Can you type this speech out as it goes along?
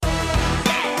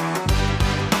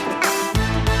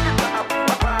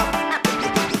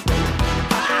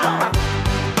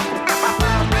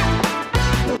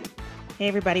Hey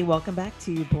everybody, welcome back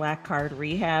to Black Card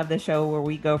Rehab, the show where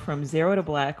we go from zero to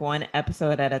black, one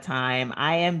episode at a time.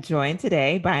 I am joined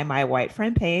today by my white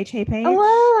friend Paige. Hey Paige.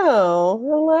 Hello.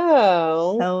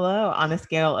 Hello. Hello. On a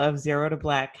scale of 0 to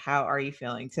black, how are you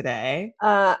feeling today?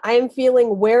 I am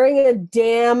feeling wearing a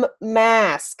damn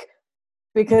mask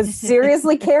because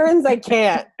seriously, Karens, I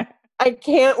can't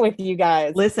with you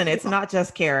guys. Listen, it's not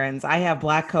just Karens. I have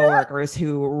black coworkers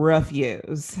who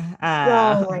refuse.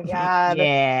 Oh my God.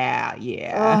 Yeah.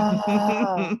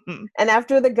 And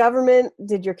after the government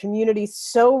did your community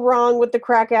so wrong with the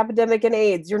crack epidemic and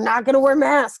AIDS, you're not going to wear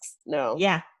masks. No.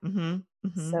 Yeah.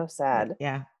 So sad.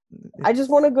 Yeah. I just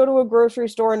want to go to a grocery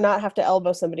store and not have to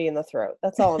elbow somebody in the throat.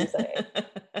 That's all I'm saying.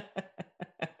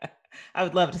 I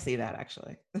would love to see that,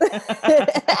 actually.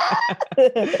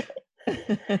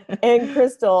 And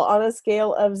Crystal, on a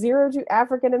scale of 0 to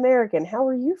African American, how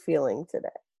are you feeling today?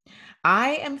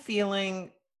 I am feeling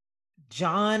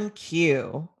John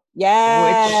Q.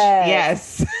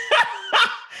 Yes.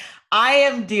 I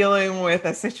am dealing with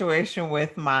a situation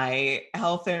with my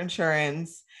health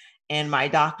insurance and my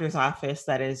doctor's office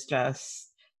that is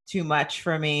just too much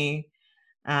for me.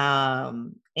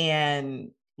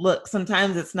 And look,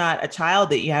 sometimes it's not a child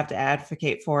that you have to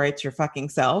advocate for, it's your fucking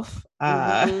self.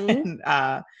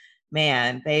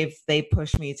 Man, they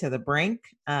pushed me to the brink.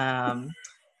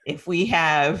 If we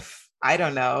have, I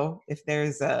don't know, if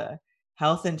there's a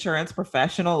health insurance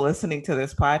professional listening to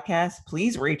this podcast,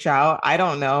 please reach out. I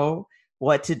don't know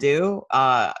what to do.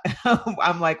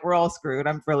 I'm like, we're all screwed.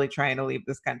 I'm really trying to leave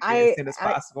this country as soon as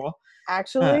possible.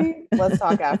 Actually, let's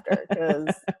talk after,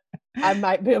 because I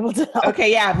might be able to help.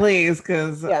 Okay, yeah, please,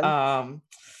 because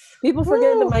people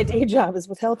forget that my day job is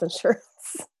with health insurance.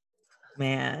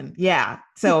 Man, yeah.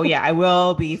 So yeah, I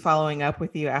will be following up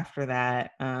with you after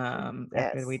that.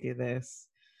 After we do this,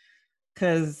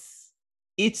 because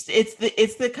it's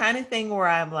the kind of thing where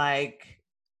I'm like,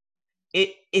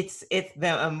 it's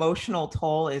the emotional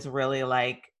toll is really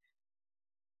like,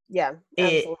 yeah,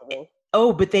 absolutely.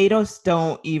 But they just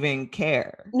don't even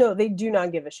care. No, they do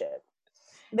not give a shit.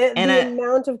 The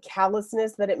amount of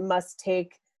callousness that it must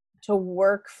take to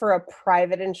work for a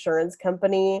private insurance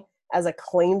company as a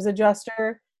claims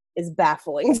adjuster is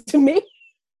baffling to me.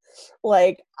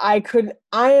 Like, I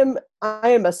am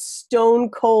a stone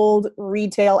cold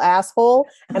retail asshole,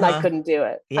 and I couldn't do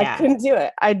it. Yeah. I couldn't do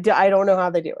it. I don't know how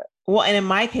they do it. Well, and in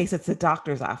my case, it's a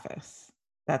doctor's office.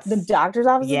 That's the doctor's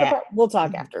office. Yeah, we'll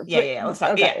talk after. Yeah. Let's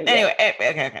talk. Okay, yeah. Anyway,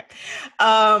 okay.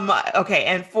 Okay.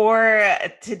 And for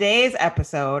today's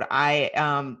episode,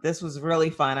 this was really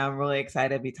fun. I'm really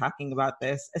excited to be talking about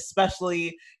this,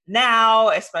 especially now,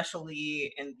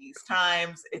 especially in these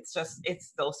times. It's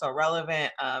still so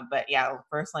relevant. But yeah,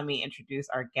 first, let me introduce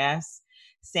our guest,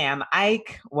 Sam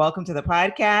Ike. Welcome to the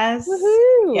podcast.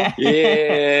 Woohoo!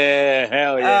 Yeah,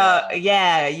 hell yeah.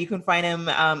 Yeah, you can find him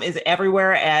is it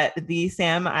everywhere at the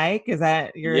Sam Ike? Is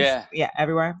that your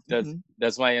everywhere?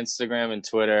 That's my Instagram and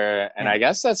Twitter, and I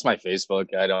guess that's my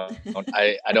Facebook. I don't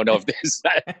know if there's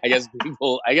I guess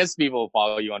people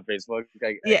follow you on Facebook.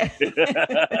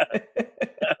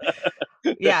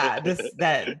 Yeah,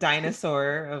 that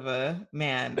dinosaur of a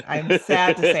man. I'm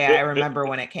sad to say I remember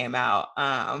when it came out.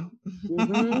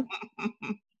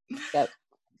 Yep.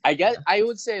 I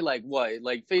would say like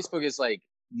Facebook is like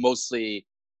mostly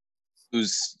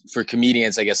used for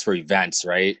comedians, I guess, for events,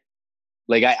 right?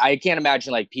 Like I can't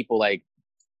imagine like people like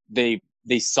they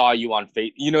saw you on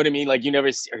Facebook. You know what I mean? Like you never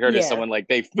heard of someone like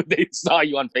they saw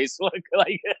you on Facebook.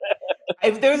 Like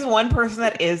if there's one person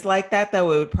that is like that, it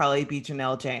would probably be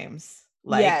Janelle James.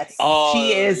 Like yes.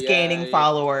 She is gaining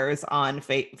followers on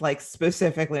like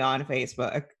specifically on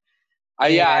Facebook.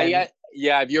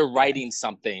 If you're writing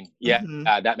something,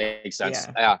 that makes sense.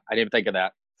 Yeah, I didn't think of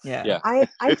that. Yeah. I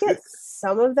get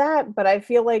some of that, but I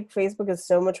feel like Facebook is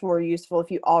so much more useful if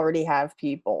you already have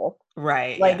people.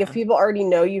 Right. Like if people already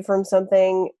know you from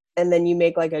something and then you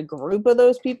make like a group of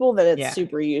those people, then it's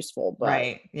super useful. But,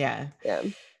 right. Yeah. Yeah.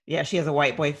 Yeah, she has a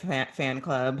white boy fan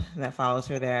club that follows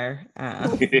her there.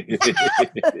 I'm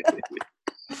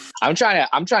trying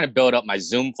to build up my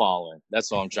Zoom following.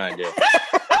 That's what I'm trying to do.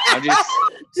 I'm just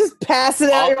passing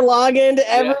out your login to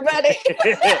everybody.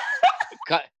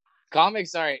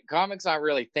 Comics aren't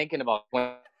really thinking about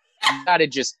when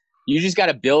you just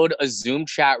gotta build a Zoom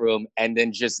chat room and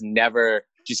then just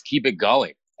keep it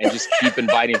going and just keep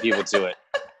inviting people to it.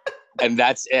 And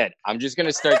that's it. I'm just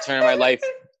gonna start turning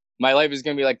my life is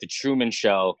going to be like the Truman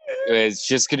Show. It's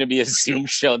just going to be a Zoom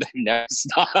show that never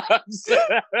stops.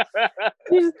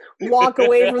 You just walk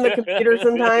away from the computer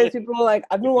sometimes. People are like,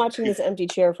 I've been watching this empty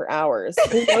chair for hours.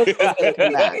 Who knows what's going to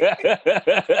come back?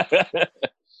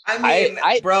 I mean,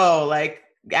 bro, like,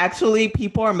 actually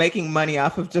people are making money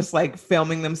off of just like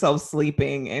filming themselves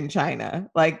sleeping in China.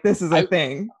 Like this is a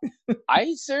thing.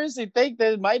 I seriously think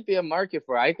there might be a market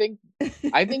for it.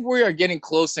 I think we are getting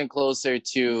closer and closer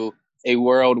to a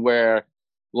world where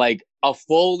like a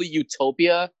full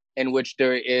utopia in which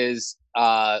there is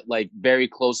like very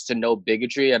close to no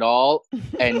bigotry at all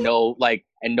and no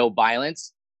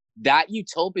violence. That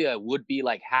utopia would be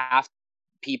like half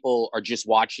people are just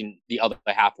watching the other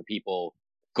half of people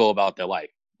go about their life.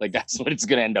 Like that's what it's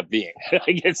gonna end up being.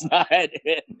 Like it's not.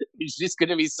 It's just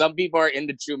gonna be some people are in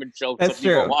the Truman Show. That's some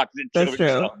people true. are watching the That's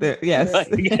Truman true. Show. Yes.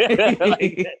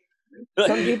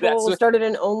 Some people started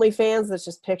an OnlyFans that's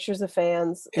just pictures of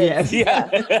fans. Yes. Yeah.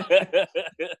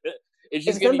 It's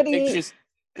just gonna be pictures.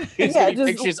 It's gonna be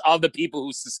pictures of the people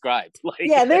who subscribed. Like,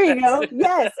 yeah, there you go.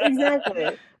 Yes,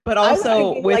 exactly. But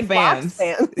also with like fans.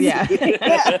 Yeah.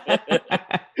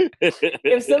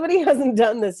 If somebody hasn't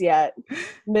done this yet,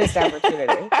 missed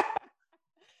opportunity.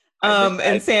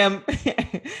 And Sam,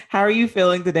 how are you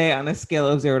feeling today on a scale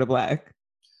of 0 to black?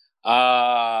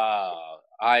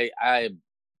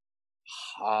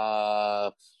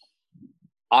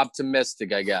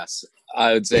 Optimistic, I guess.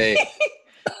 I would say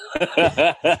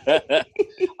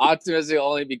optimistic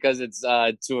only because it's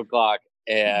 2:00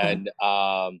 and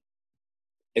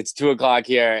it's 2:00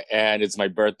 here and it's my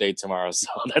birthday tomorrow, so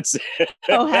that's it.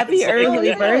 Oh, happy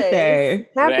early birthday.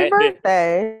 Happy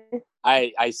birthday.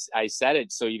 I said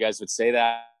it so you guys would say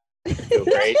that. I feel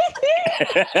great.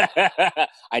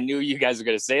 I knew you guys were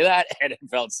going to say that and it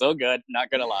felt so good, not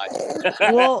going to lie.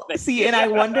 Well, see, and I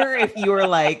wonder if you were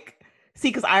like,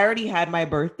 because I already had my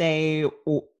birthday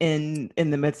in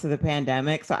the midst of the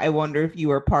pandemic, so I wonder if you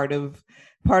were part of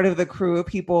the crew of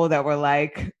people that were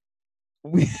like,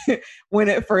 when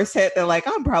it first hit, they're like,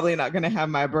 I'm probably not going to have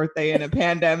my birthday in a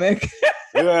pandemic.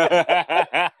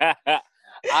 Because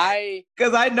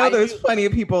I know there's plenty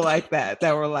of people like that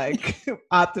were like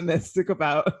optimistic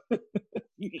about.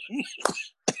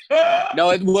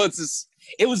 No, it's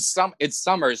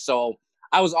summer, so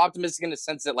I was optimistic in the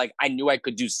sense that like I knew I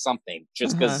could do something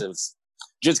just because it's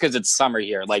summer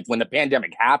here. Like when the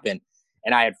pandemic happened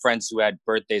and I had friends who had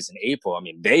birthdays in April, I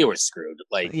mean they were screwed.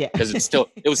 Like because it's still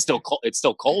cold. It's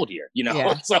still cold here, you know.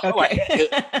 Yeah. So okay.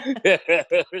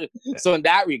 So in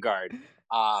that regard,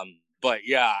 but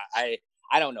yeah, I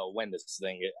don't know when this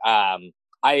thing. I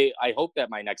hope that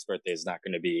my next birthday is not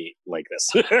going to be like this.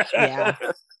 Yeah,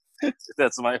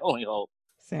 that's my only hope.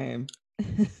 Same.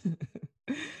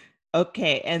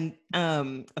 Okay, and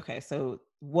okay. So,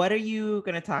 what are you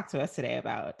going to talk to us today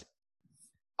about?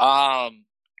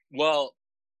 Well,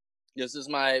 this is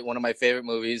one of my favorite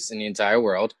movies in the entire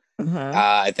world.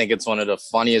 I think it's one of the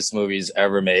funniest movies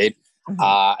ever made.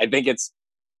 I think it's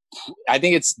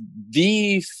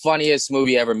the funniest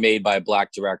movie ever made by a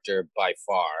Black director by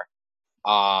far.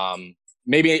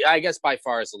 Maybe I guess by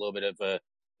far is a little bit of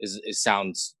it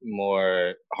sounds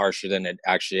more harsher than it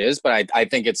actually is, but I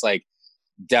think it's like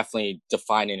definitely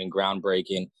defining and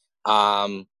groundbreaking.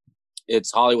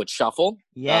 It's Hollywood Shuffle.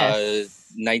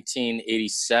 Yes.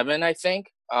 1987, I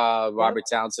think. Robert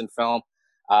Townsend film.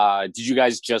 Did you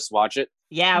guys just watch it?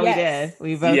 Yeah, we did.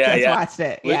 We both just watched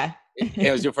it. Yeah.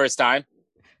 It was your first time?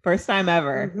 First time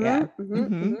ever. Yeah.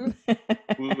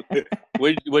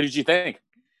 What did you think?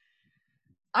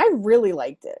 I really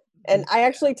liked it. And I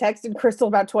actually texted Crystal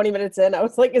about 20 minutes in. I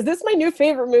was like, is this my new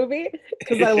favorite movie?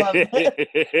 Because I love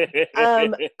it.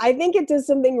 I think it does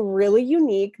something really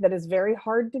unique that is very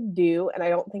hard to do. And I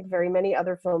don't think very many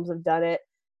other films have done it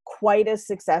quite as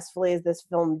successfully as this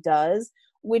film does,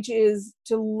 which is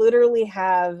to literally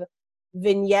have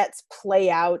vignettes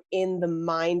play out in the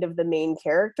mind of the main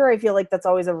character. I feel like that's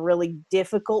always a really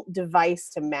difficult device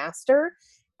to master.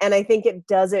 And I think it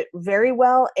does it very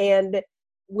well. And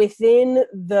within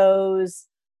those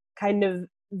kind of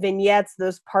vignettes,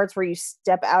 those parts where you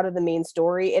step out of the main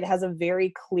story, it has a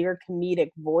very clear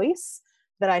comedic voice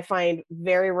that I find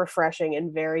very refreshing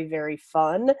and very, very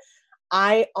fun.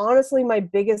 I honestly, my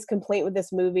biggest complaint with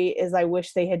this movie is I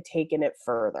wish they had taken it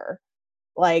further.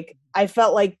 Like, I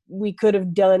felt like we could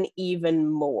have done even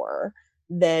more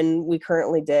than we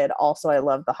currently did. Also, I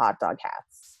love the hot dog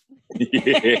hats.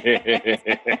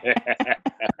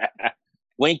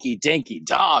 Winky dinky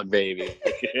dog, baby.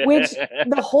 Which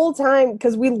the whole time,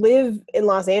 because we live in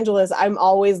Los Angeles, I'm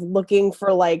always looking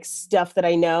for like stuff that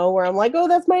I know where I'm like, oh,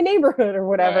 that's my neighborhood or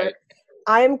whatever. Right.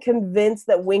 I'm convinced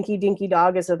that Winky Dinky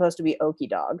Dog is supposed to be Okie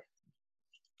Dog.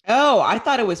 Oh, I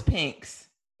thought it was Pink's.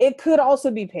 It could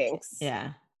also be Pink's.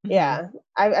 Yeah. Yeah.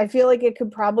 I feel like it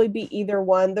could probably be either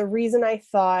one. The reason I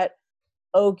thought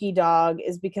Okie Dog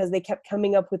is because they kept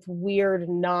coming up with weird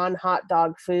non-hot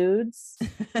dog foods.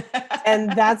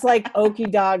 And that's like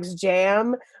Okie Dog's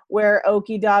jam, where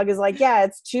Okie Dog is like, yeah,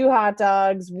 it's 2 hot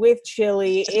dogs with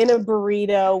chili in a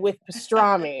burrito with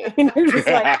pastrami. And you're just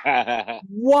like,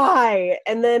 why?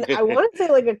 And then I want to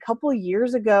say like a couple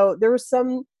years ago, there was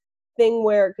some thing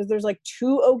where, because there's like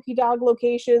 2 Okie Dog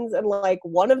locations and like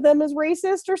one of them is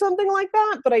racist or something like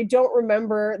that, but I don't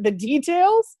remember the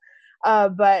details.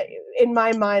 But in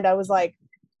my mind, I was like,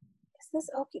 is this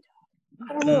Okie Dog?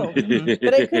 I don't know.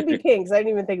 But it could be Pink's. I didn't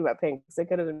even think about Pink's. It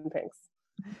could have been Pink's.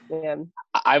 Man.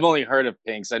 I've only heard of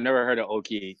Pink's. I've never heard of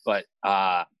Okie, but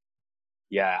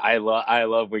yeah, I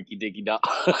love Winky Dinky Dog.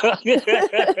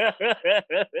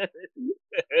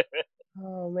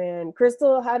 Oh man,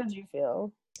 Crystal, how did you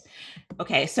feel?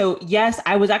 Okay, so yes,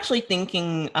 I was actually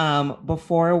thinking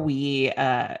before we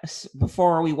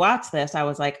watched this, I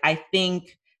was like, I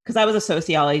think, because I was a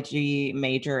sociology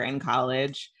major in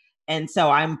college, and so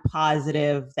I'm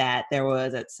positive that there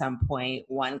was at some point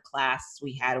one class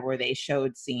we had where they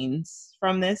showed scenes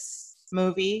from this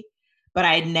movie, but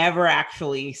I'd never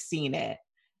actually seen it.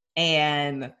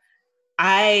 And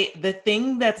the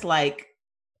thing that's like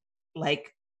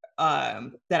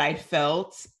that I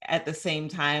felt at the same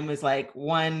time was like,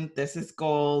 one, this is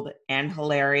gold and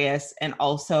hilarious, and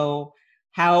also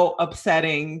how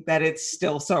upsetting that it's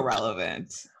still so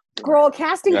relevant. Girl,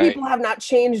 casting people have not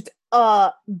changed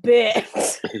a bit.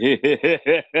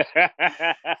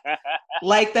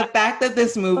 Like the fact that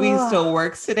this movie still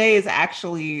works today is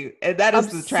actually, that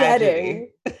is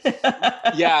upsetting. The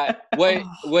tragedy. Yeah,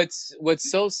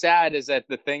 what's so sad is that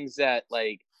the things that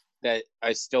that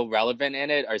are still relevant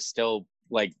in it are still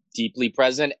like deeply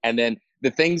present, and then the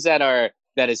things that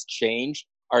has changed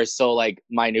are so like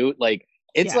minute. Like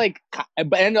it's like,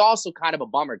 and also kind of a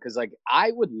bummer because like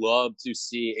I would love to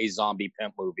see a zombie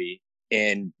pimp movie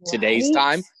in today's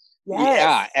time. Yes.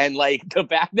 Yeah, and like the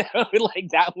fact that like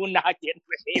that will not get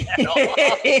made at all.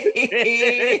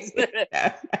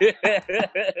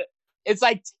 It's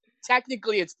like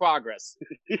technically it's progress.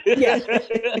 Yeah.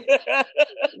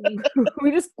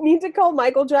 We just need to call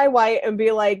Michael Jai White and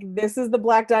be like, this is the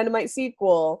Black Dynamite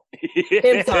sequel.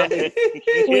 Pimp zombies.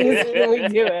 Please, can we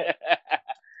do it?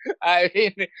 I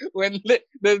mean, when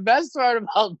the best part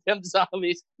about Pimp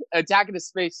Zombies Attacking the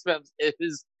Space Pimps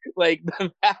is like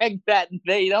the fact that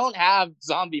they don't have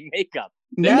zombie makeup.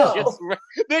 They're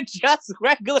just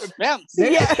regular pimps.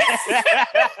 Yes.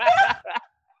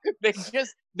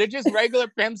 They're just regular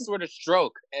pimps with a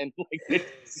stroke, and like,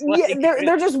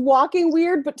 they're just walking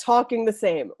weird but talking the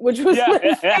same, which was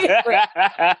my favorite.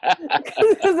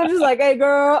 Because they're just like, hey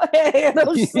girl, hey, and I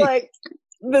was just like,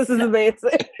 this is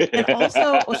amazing. And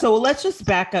also, so let's just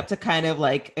back up to kind of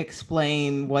like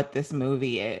explain what this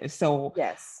movie is. So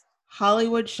yes,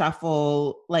 Hollywood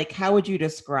Shuffle, like how would you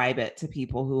describe it to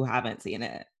people who haven't seen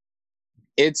it?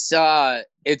 It's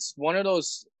one of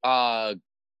those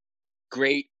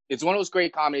great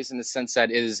comedies in the sense that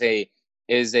it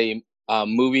is a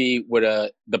movie with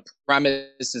the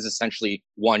premise is essentially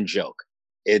one joke.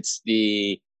 It's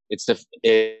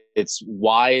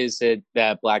why is it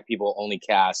that Black people only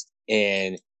cast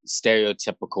in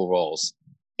stereotypical roles,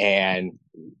 and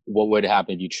what would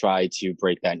happen if you try to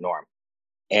break that norm?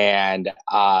 And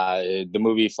the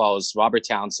movie follows Robert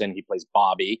Townsend. He plays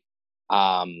Bobby.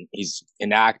 He's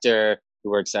an actor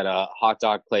who works at a hot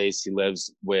dog place. He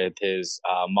lives with his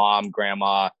mom,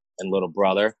 grandma, and little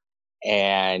brother,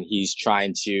 and he's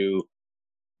trying to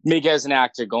make it as an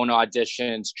actor, going to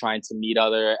auditions, trying to meet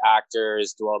other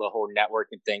actors, do all the whole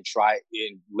networking thing,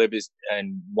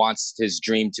 and wants his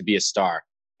dream to be a star.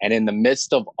 And in the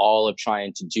midst of all of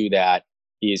trying to do that,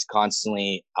 he is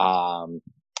constantly,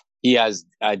 he has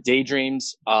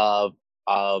daydreams of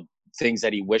things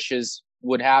that he wishes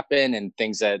would happen, and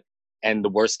and the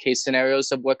worst case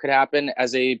scenarios of what could happen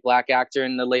as a Black actor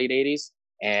in the late 80s.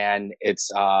 And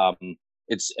it's a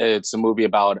movie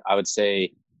about, I would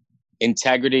say,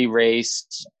 integrity, race,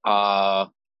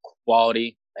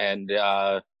 quality, and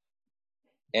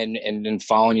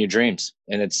following your dreams.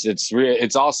 And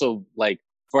it's also like,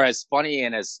 for as funny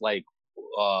and as like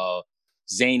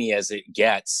zany as it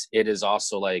gets, it is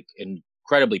also like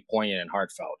incredibly poignant and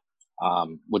heartfelt,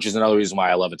 which is another reason why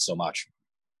I love it so much.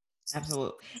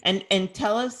 Absolutely. And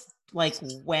tell us like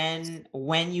when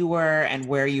you were and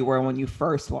where you were when you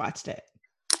first watched it.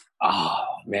 Oh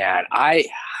man, I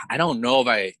don't know if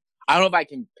I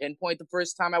can pinpoint the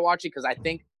first time I watched it, because I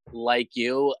think, like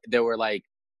you, there were like,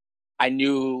 I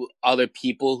knew other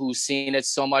people who've seen it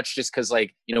so much, just because,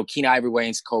 like, you know, Keenen Ivory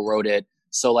Wayans co-wrote it.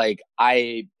 So like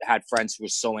I had friends who were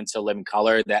so into Living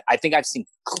Color that I think I've seen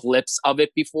clips of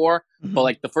it before, but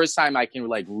like the first time I can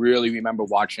like really remember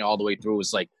watching it all the way through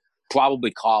was like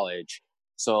probably college.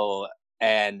 So,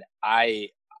 and I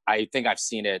think I've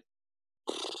seen it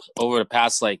over the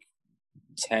past like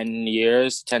 10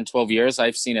 years, 10, 12 years.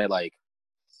 I've seen it like,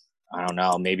 I don't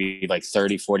know, maybe like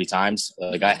 30, 40 times.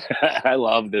 Like I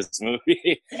love this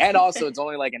movie. And also it's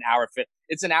only like an hour.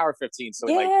 It's an hour 15. So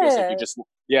it like feels like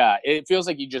it feels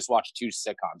like you just watched 2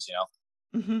 sitcoms, you know?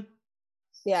 Mm-hmm.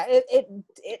 Yeah,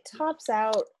 it tops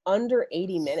out under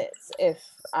 80 minutes, if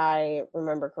I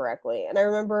remember correctly. And I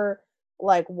remember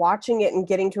like watching it and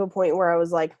getting to a point where I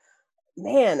was like,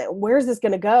 man, where's this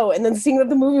going to go? And then seeing that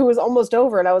the movie was almost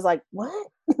over and I was like, what?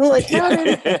 Like, how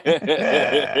did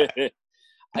it?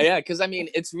 Yeah, because I mean,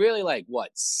 it's really like what,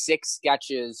 6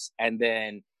 sketches and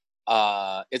then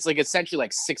it's like essentially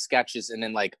like 6 sketches and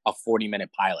then like a 40-minute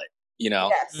pilot, you know?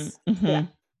 Yes. Mm-hmm.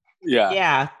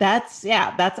 Yeah. That's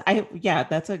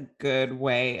a good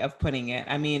way of putting it.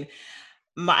 I mean,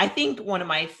 I think one of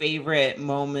my favorite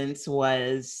moments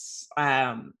was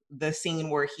the scene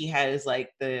where he has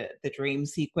like the dream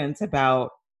sequence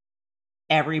about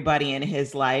everybody in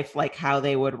his life, like how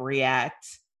they would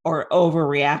react or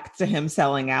overreact to him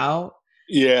selling out.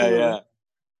 Yeah.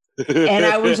 And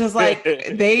I was just like,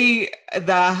 it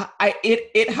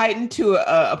heightened to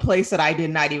a place that I did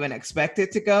not even expect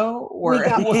it to go. We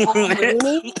got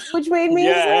Rooney, which made me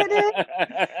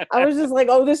excited. I was just like,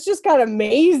 oh, this just got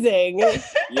amazing.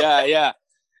 Yeah.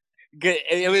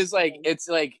 It was like, it's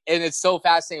like, and it's so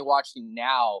fascinating watching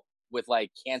now with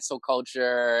like cancel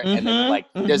culture, and then like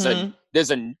there's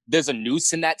a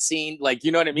noose in that scene, like,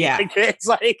 you know what I mean? Yeah. Like,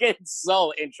 it's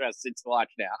so interesting to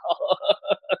watch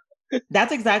now.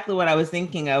 That's exactly what I was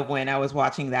thinking of when I was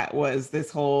watching that, was this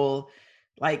whole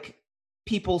like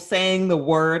people saying the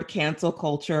word cancel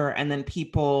culture and then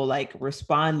people like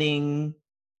responding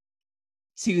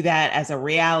to that as a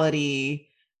reality.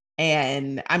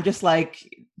 And I'm just like,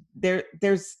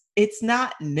 it's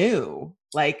not new.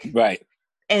 Like, right.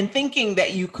 And thinking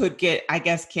that you could get, I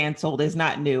guess, canceled is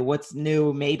not new. What's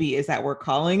new maybe is that we're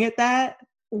calling it that.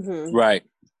 Mm-hmm. Right.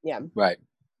 Yeah. Right.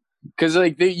 Because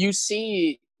like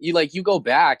you go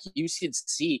back, you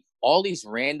see all these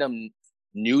random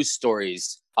news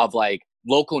stories of like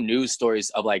local news stories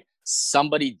of like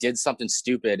somebody did something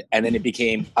stupid and then it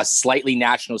became a slightly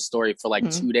national story for like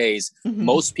 2 days.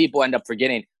 Most people end up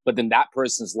forgetting, but then that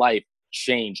person's life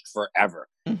changed forever.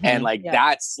 And like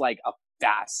that's like a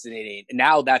fascinating,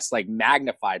 now that's like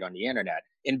magnified on the internet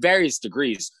in various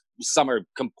degrees. Some are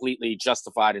completely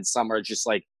justified and some are just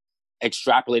like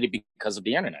extrapolated because of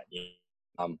the internet.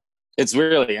 It's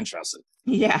really interesting.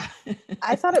 Yeah.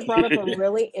 I thought it brought up a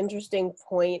really interesting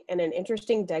point and an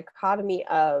interesting dichotomy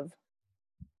of,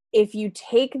 if you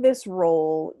take this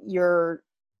role, you're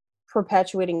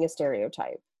perpetuating a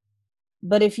stereotype.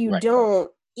 But if you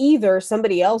don't, either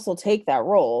somebody else will take that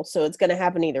role, so it's going to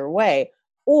happen either way,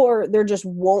 or there just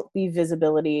won't be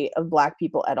visibility of Black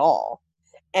people at all.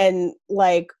 And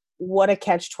like, what a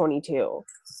catch-22.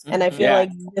 And I feel like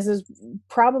this is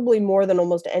probably more than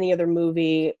almost any other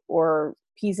movie or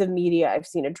piece of media I've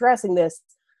seen addressing this,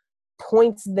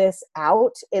 points this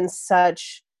out in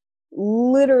such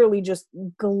literally just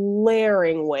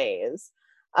glaring ways.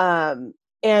 And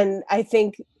I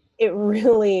think it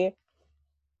really,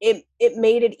 it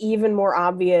made it even more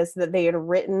obvious that they had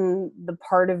written the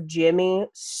part of Jimmy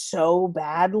so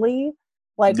badly.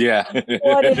 Like,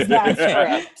 what is that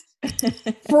script?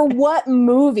 For what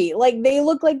movie? Like, they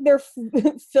look like they're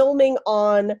filming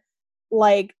on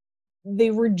like the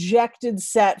rejected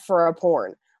set for a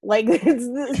porn. Like,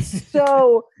 it's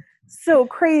so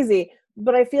crazy.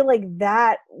 But I feel like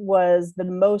that was the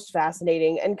most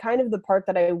fascinating and kind of the part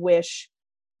that I wish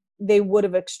they would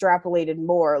have extrapolated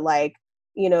more. Like,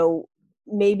 you know,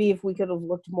 maybe if we could have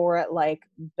looked more at like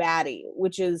Batty,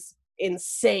 which is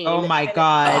insane. Oh my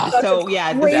God. So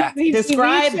yeah,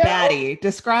 describe Batty.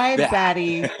 Describe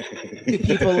Batty to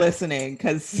people listening,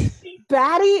 because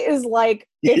Batty is like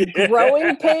if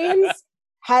Growing Pains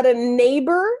had a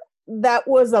neighbor that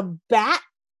was a bat,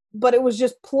 but it was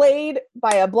just played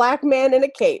by a Black man in a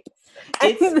cape.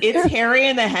 It's Harry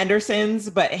and the Hendersons,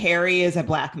 but Harry is a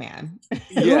Black man.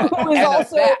 Yeah. Who is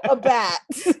also a bat.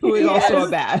 Who is also a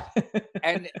bat.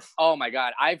 And oh my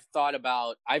God, I've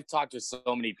talked to so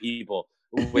many people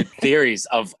with theories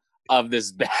of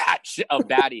this batch of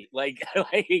Batty. Like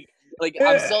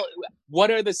I'm so,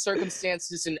 what are the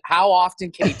circumstances and how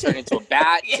often can he turn into a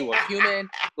bat to a human?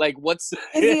 Like, is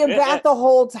he a bat the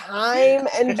whole time?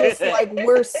 And just like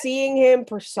we're seeing him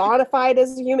personified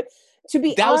as a human. to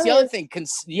be that honest, was the other thing.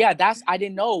 I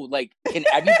didn't know. Like, can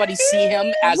everybody see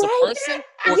him as a person,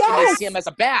 or can they see him as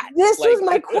a bat? This like, was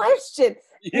my question.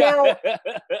 Yeah.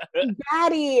 Now,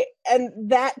 Batty and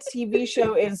that TV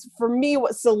show is, for me,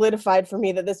 what solidified for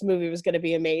me that this movie was going to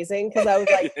be amazing, because I was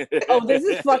like, oh, this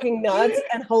is fucking nuts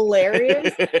and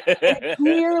hilarious. And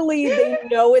clearly they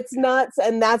know it's nuts,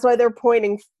 and that's why they're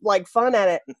pointing like fun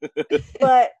at it.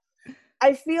 But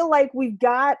I feel like we've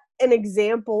got an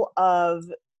example of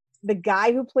the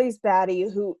guy who plays Batty,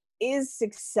 who is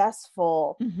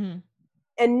successful,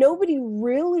 and nobody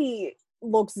really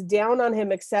looks down on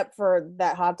him except for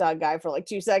that hot dog guy for like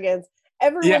 2 seconds.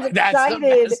 Everyone's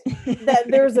excited that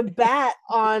there's a bat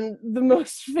on the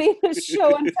most famous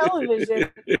show on television.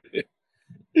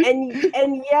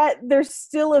 And yet there's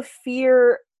still a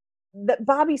fear that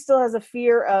Bobby still has a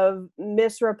fear of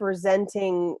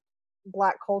misrepresenting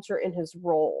Black culture in his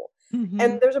role.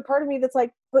 And there's a part of me that's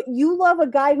like, but you love a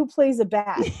guy who plays a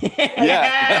bat. Like,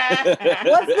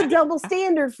 what's the double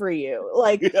standard for you?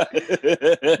 Like,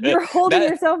 you're holding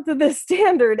yourself to this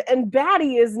standard, and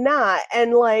Batty is not.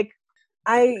 And like,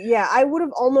 I would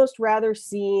have almost rather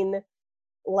seen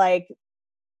like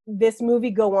this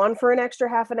movie go on for an extra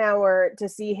half an hour to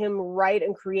see him write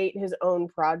and create his own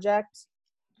project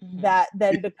that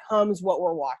then becomes what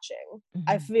we're watching.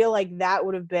 I feel like that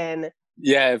would have been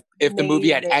if the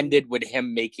movie had ended with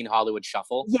him making Hollywood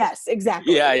Shuffle. Yes,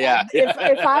 exactly. Yeah.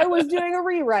 If I was doing a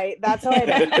rewrite, that's how I'd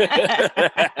end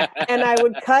it. And I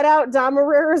would cut out Dom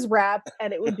Herrera's rap,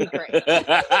 and it would be great.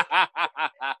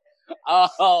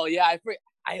 Oh yeah,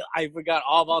 I forgot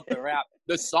all about the rap.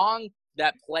 The song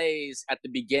that plays at the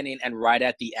beginning and right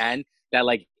at the end, that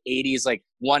like 80s like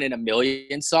 1 in a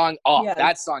million song. Oh,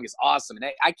 that song is awesome, and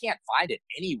I can't find it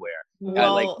anywhere.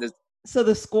 Well, so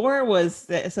the score was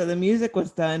the music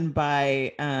was done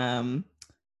by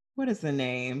what is the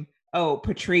name? Oh,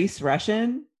 Patrice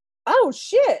Rushen. Oh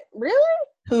shit, really?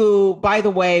 Who, by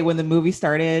the way, when the movie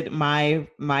started, my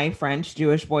French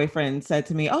Jewish boyfriend said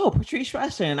to me, "Oh, Patrice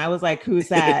Rushen." I was like, "Who's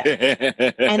that?"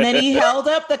 And then he held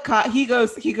up the he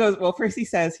goes. Well, first he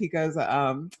goes,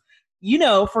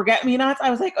 Forget Me Nots. I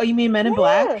was like, "Oh, you mean Men in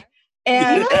Black?"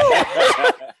 And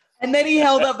and then he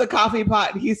held up the coffee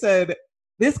pot and he said,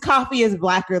 "This coffee is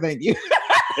blacker than you."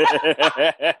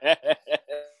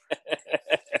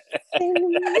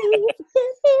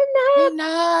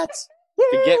 Nuts.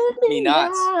 Forget Me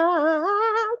Nots.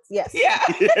 Yes. Yeah.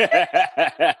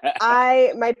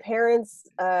 My parents,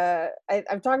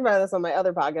 I've talked about this on my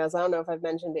other podcast. I don't know if I've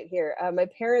mentioned it here. My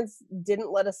parents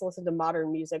didn't let us listen to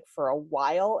modern music for a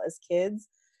while as kids.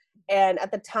 And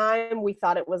at the time, we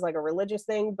thought it was like a religious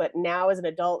thing. But now as an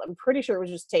adult, I'm pretty sure it was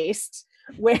just taste,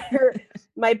 where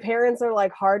my parents are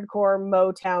like hardcore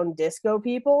Motown disco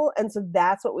people. And so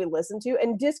that's what we listen to.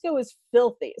 And disco is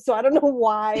filthy. So I don't know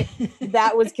why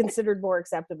that was considered more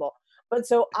acceptable. But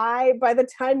so by the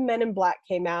time Men in Black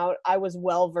came out, I was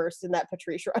well versed in that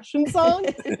Patrice Rushen song.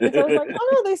 And so I was like, oh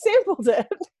no, they sampled it.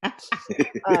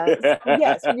 So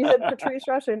yes, when you said Patrice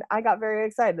Rushen, I got very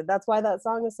excited. That's why that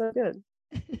song is so good.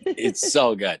 It's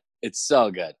so good. It's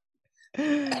so good.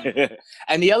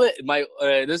 And the other,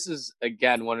 this is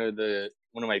again one of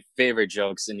my favorite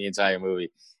jokes in the entire movie,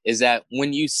 is that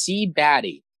when you see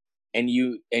Batty and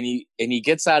he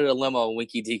gets out of the limo,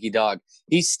 Winky Dinky Dog,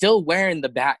 he's still wearing the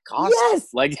bat costume.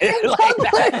 Yes, like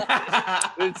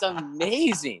that. It's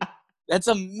amazing. That's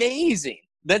amazing.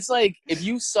 That's like if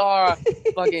you saw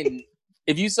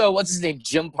what's his name,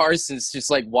 Jim Parsons, just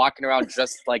like walking around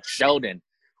dressed like Sheldon.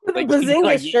 With a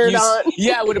Bazinga shirt on.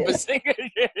 Yeah, with a Bazinga.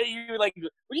 You're like,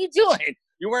 what are you doing?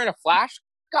 You're wearing a Flash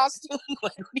costume?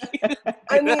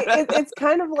 I mean, it's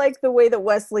kind of like the way that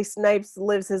Wesley Snipes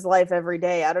lives his life every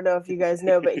day. I don't know if you guys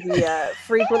know, but he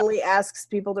frequently asks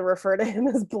people to refer to him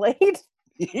as Blade.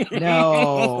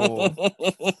 No.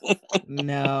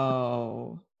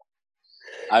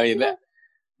 I mean,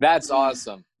 that's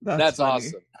awesome. That's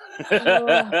awesome.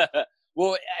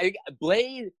 Well,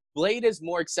 Blade is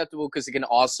more acceptable because it can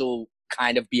also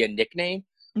kind of be a nickname.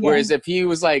 Whereas if he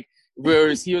was like,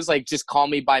 just call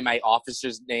me by my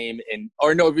officer's name,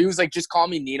 if he was like, just call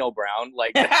me Nino Brown,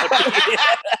 like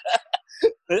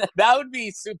that would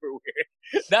be super weird.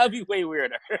 That would be way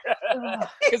weirder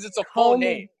because it's a full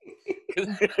name.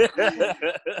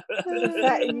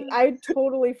 I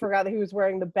totally forgot that he was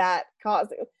wearing the bat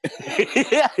costume.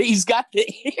 Yeah, he's got the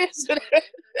ears.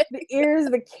 The ears,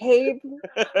 the cape,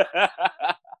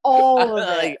 all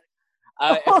of it.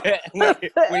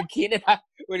 When Keenan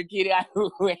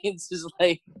Wayne's is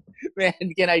like, man,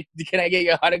 can I get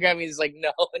your autograph? And he's like,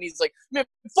 no. And he's like, man,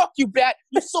 fuck you, Bat.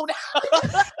 You sold out.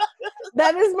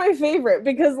 That is my favorite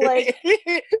because like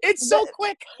it's so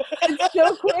quick. It's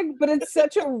so quick, but it's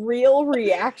such a real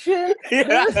reaction.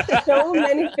 There's so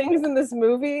many things in this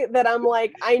movie that I'm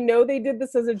like, I know they did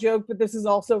this as a joke, but this is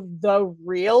also the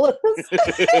realest.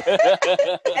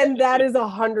 And that is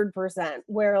 100%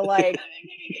 where like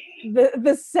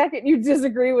the second you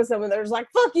disagree with someone, they're just like,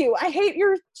 fuck you, I hate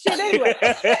your shit anyway.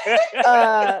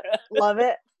 Love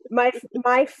it.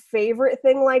 My favorite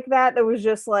thing like that was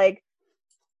just like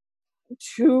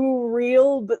too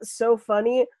real but so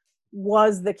funny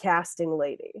was the casting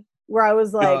lady, where I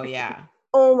was like,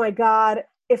 oh my God,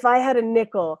 if I had a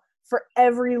nickel for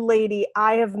every lady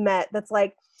I have met that's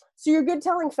like, so you're good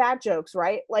telling fat jokes,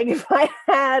 right? Like if I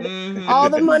had all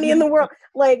the money in the world,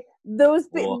 like those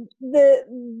the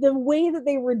way that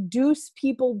they reduce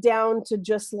people down to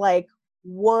just like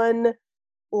one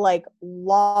like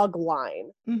log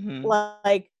line,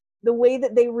 like the way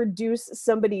that they reduce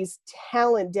somebody's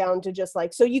talent down to just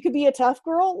like, so you could be a tough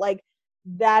girl, like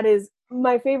that is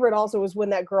my favorite. Also was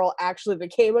when that girl actually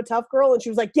became a tough girl and she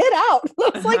was like, get out. I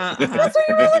was like, that's what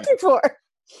you were looking for.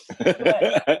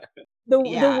 But the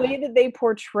way that they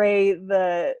portray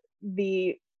the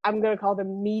I'm going to call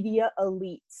them media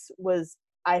elites was,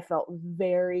 I felt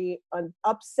very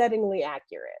upsettingly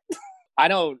accurate. I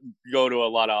don't go to a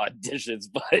lot of auditions,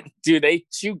 but do they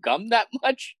chew gum that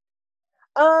much?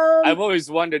 I've always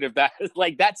wondered if that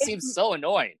seems so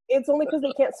annoying. It's only because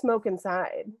they can't smoke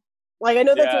inside. Like I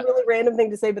know that's a really random thing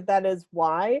to say, but that is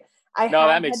why.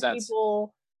 That makes sense.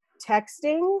 People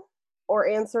texting or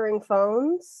answering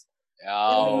phones.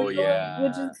 Oh yeah.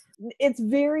 Which is, it's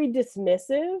very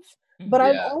dismissive, but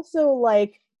I've also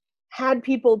like had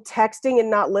people texting and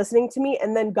not listening to me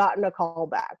and then gotten a call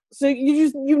back. So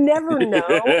you never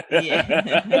know.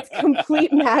 It's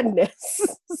complete madness.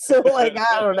 So like,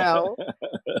 I don't know.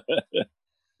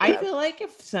 I feel like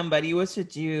if somebody was to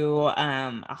do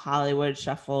a Hollywood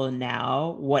Shuffle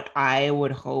now, what I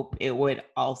would hope it would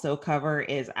also cover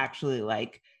is actually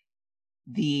like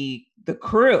the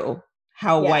crew,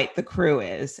 how white the crew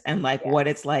is, and like what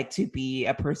it's like to be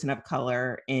a person of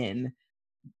color in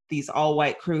these all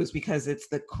white crews, because it's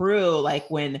the crew. Like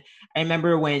when I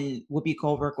remember when Whoopi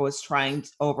Goldberg was trying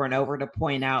over and over to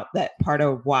point out that part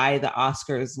of why the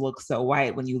Oscars look so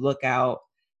white, when you look out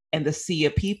and the sea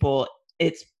of people,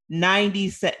 it's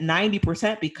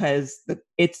 90% because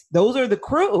those are the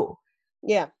crew.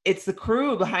 Yeah. It's the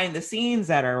crew behind the scenes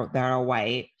that are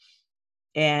white.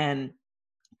 And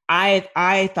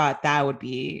I thought that would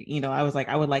be, I was like,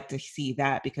 I would like to see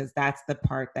that, because that's the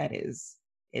part that is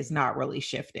not really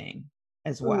shifting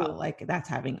as well. Like that's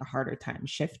having a harder time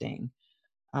shifting.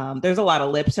 There's a lot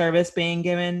of lip service being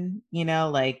given,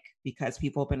 like because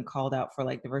people have been called out for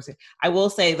like diversity. I will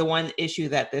say the one issue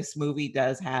that this movie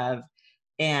does have,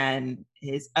 and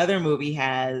his other movie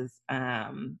has,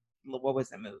 what was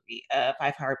the movie?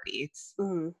 5 Heartbeats.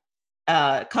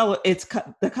 Color. It's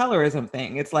the colorism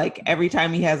thing. It's like every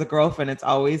time he has a girlfriend, it's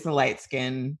always the light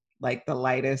skin, like the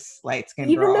lightest light skin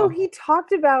girl. Even though he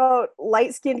talked about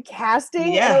light skin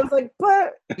casting, and I was like,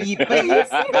 but you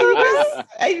just, and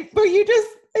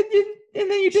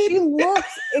then you did. She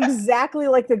looks exactly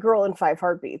like the girl in 5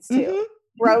 Heartbeats too.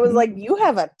 Where I was like, you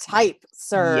have a type,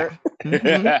 sir.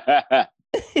 Yeah.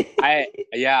 I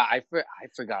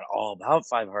forgot all about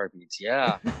 5 Heartbeats.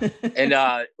 Yeah. And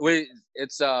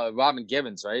it's Robin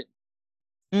Givens, right?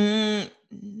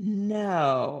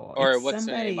 No. Or what's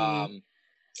her name?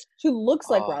 She looks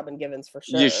like Robin Givens for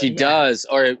sure. Yeah, she does.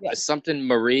 Or something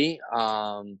Marie.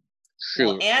 Anne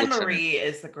Marie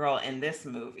is the girl in this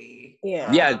movie.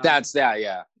 Yeah. Yeah, that's that.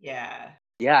 Yeah. Yeah.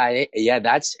 Yeah.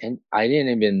 That's, and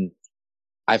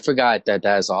I forgot that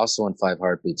is also in 5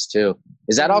 Heartbeats too.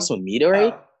 Is that also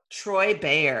Meteorite? Troy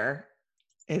Bayer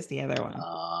is the other one.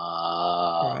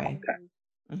 Troy.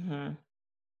 Okay.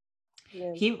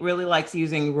 Yeah. He really likes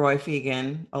using Roy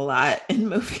Fegan a lot in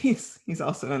movies. He's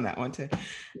also in that one too.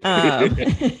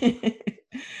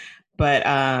 But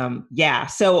yeah.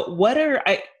 So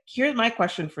here's my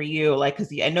question for you. Like,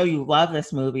 because I know you love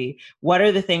this movie. What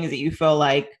are the things that you feel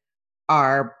like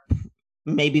are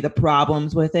maybe the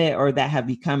problems with it, or that have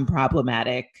become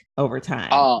problematic over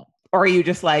time? Or are you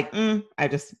just like, I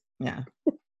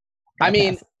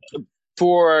mean,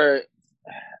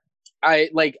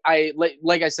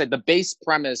 like I said, the base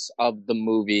premise of the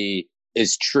movie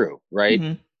is true,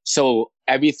 right? So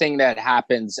everything that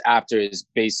happens after is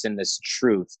based in this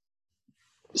truth.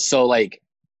 So like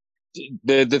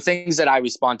the things that I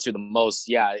respond to the most,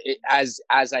 as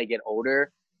I get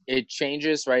older, it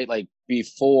changes, right? Like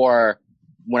before,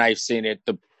 when I've seen it,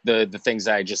 the things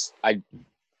that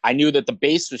I knew that the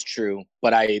base was true,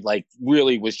 but I like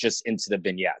really was just into the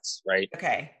vignettes, right?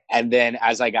 Okay. And then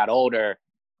as I got older,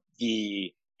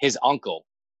 his uncle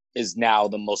is now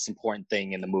the most important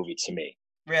thing in the movie to me.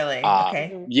 Really?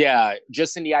 Okay. Yeah,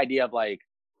 just in the idea of like,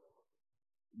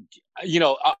 you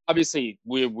know, obviously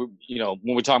we you know,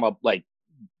 when we're talking about like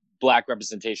Black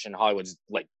representation in Hollywood is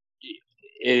like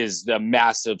is the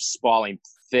massive sprawling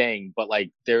thing, but like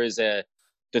there is the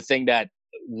thing that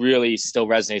really still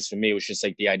resonates for me was just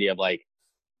like the idea of like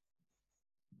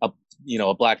a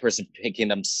Black person picking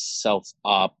themselves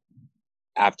up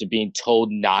after being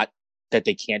told not that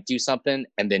they can't do something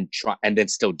and then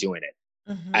still doing it.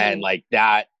 And like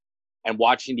that, and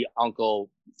watching the uncle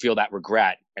feel that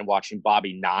regret and watching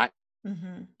Bobby not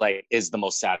like is the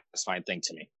most satisfying thing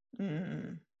to me.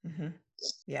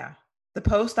 Yeah, the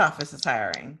post office is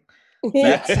hiring.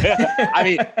 I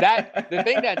mean, that the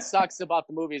thing that sucks about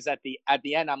the movie is at the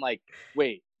end I'm like,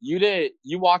 wait, you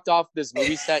walked off this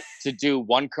movie set to do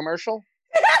one commercial?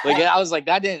 Like I was like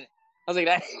that didn't make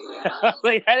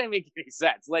any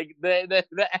sense. Like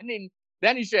the ending,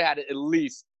 then you should have had at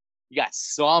least you got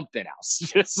something else.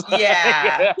 Just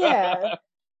yeah. Yeah.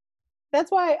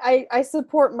 That's why I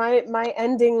support my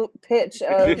ending pitch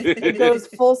of it goes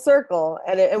full circle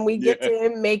and we get to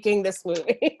him making this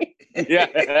movie. Yeah.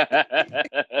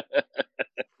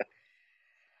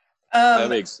 That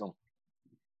makes sense.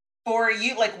 For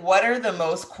you, like, what are the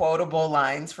most quotable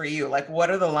lines for you? Like, what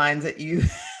are the lines that you?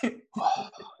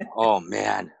 Oh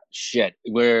man, shit.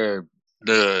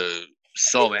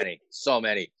 So many.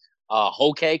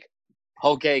 Whole cake.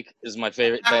 Whole cake is my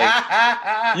favorite thing.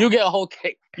 You get a whole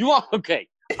cake. You want whole cake.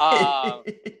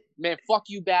 Man, fuck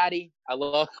you, baddie. I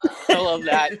love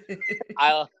that.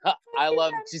 I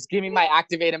love just give me my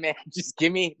activator, man. Just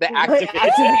give me the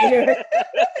activator.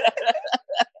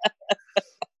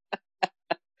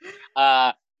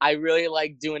 I really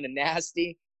like doing the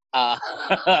nasty.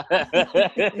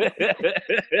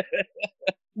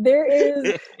 There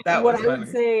is what I would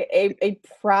say a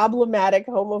problematic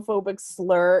homophobic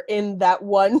slur in that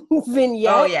one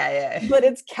vignette. Oh yeah. But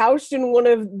it's couched in one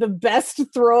of the best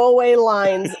throwaway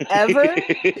lines ever,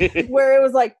 where it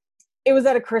was like, it was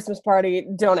at a Christmas party,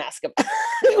 don't ask him.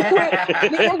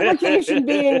 The implication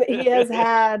being that he has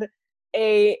had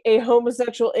a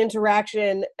homosexual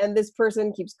interaction and this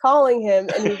person keeps calling him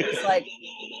and he's just like,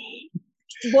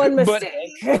 one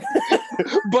mistake.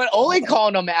 But only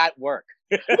calling him at work.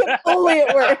 Only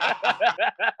at work.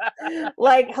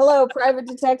 Like, hello, private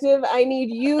detective, I need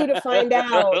you to find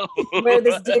out where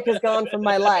this dick has gone from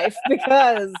my life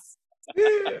because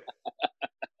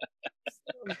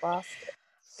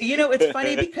you know, it's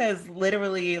funny because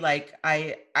literally like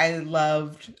I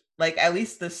loved like at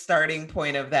least the starting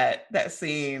point of that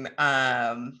scene,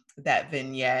 that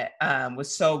vignette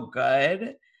was so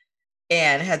good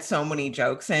and had so many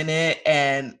jokes in it,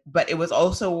 but it was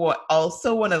also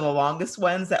one of the longest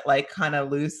ones that like kind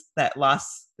of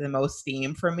lost the most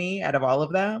steam for me out of all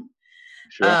of them.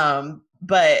 Sure.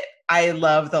 But I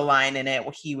love the line in it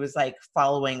where he was like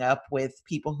following up with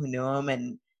people who knew him,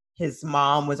 and his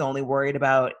mom was only worried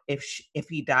about if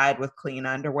he died with clean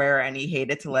underwear, and he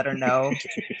hated to let her know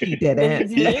he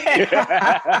didn't.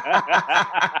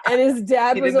 And his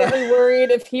dad was only worried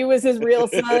if he was his real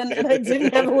son, and I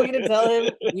didn't have a way to tell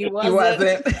him he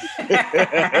wasn't.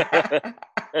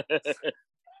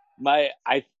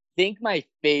 I think my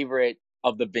favorite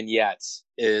of the vignettes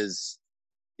is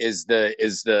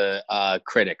the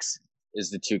critics,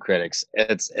 is the two critics.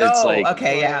 It's like,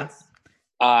 okay, yeah.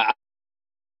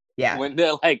 Yeah. When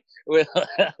they're like,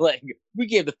 we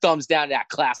gave the thumbs down to that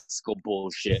classical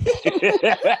bullshit.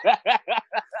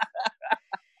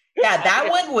 Yeah, that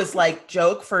one was like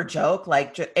joke for joke,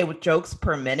 like it was jokes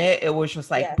per minute. It was just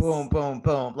like boom, boom,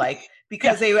 boom, like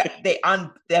because they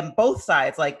on them both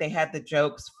sides, like they had the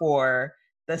jokes for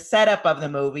the setup of the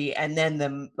movie and then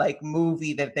the like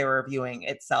movie that they were reviewing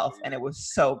itself, and it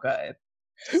was so good.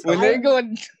 When they're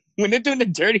doing the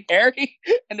Dirty Harry,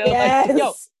 and they're like,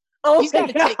 yo. Oh, you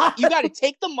gotta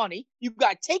take the money, you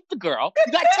gotta take the girl,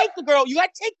 you gotta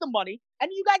take the money,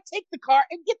 and you gotta take the car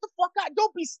and get the fuck out.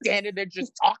 Don't be standing there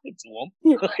just talking to him.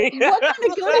 What kind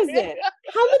of gun is it?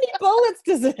 How many bullets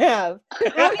does it have?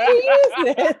 How do you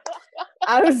use it?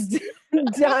 I was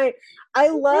dying. I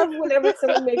love whenever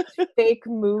someone makes fake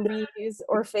movies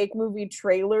or fake movie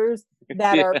trailers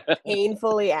that are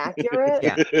painfully accurate.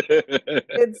 Yeah.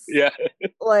 It's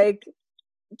like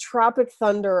Tropic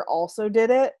Thunder also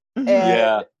did it.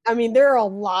 And I mean, there are a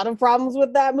lot of problems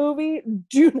with that movie.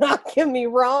 Do not get me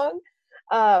wrong.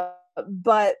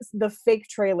 But the fake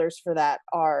trailers for that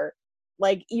are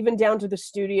like even down to the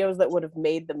studios that would have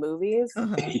made the movies.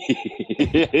 Uh-huh.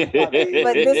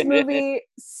 But this movie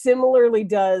similarly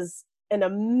does an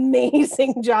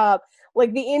amazing job.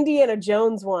 Like the Indiana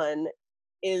Jones one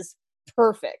is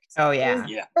perfect. Oh yeah.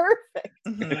 Perfect.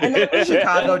 Mhm. And that was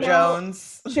Chicago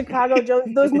Jones. Chicago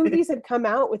Jones. Those movies had come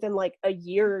out within like a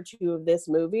year or two of this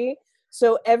movie.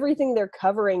 So everything they're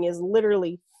covering is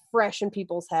literally fresh in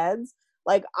people's heads.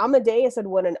 Like Amadeus had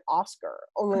won an Oscar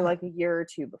only like a year or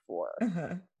two before.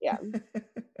 Uh-huh. Yeah.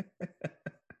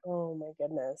 Oh my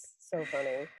goodness. So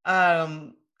funny.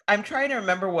 I'm trying to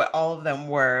remember what all of them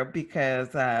were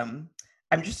because I'm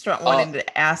just wanting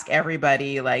to ask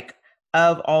everybody, like,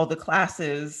 of all the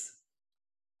classes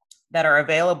that are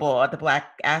available at the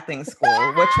Black Acting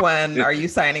School, which one are you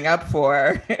signing up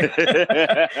for?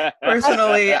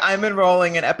 Personally, I'm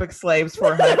enrolling in Epic Slaves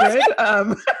 400.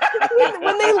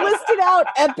 When they listed out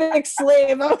Epic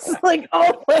Slave, I was like,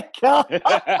 oh my God.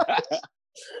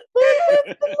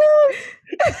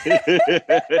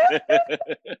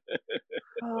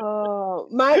 Oh,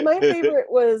 my favorite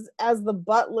was as the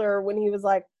butler when he was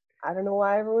like, I don't know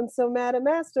why everyone's so mad at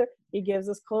Master. He gives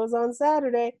us clothes on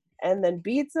Saturday and then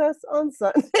beats us on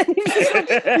Sunday. He's just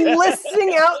like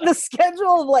listing out the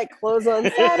schedule of like clothes on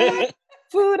Saturday,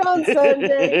 food on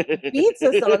Sunday, beats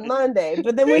us on Monday,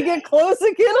 but then we get clothes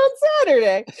again on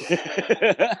Saturday.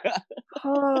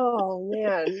 Oh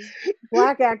man,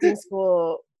 Black Acting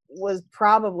School was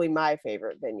probably my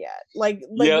favorite vignette. Like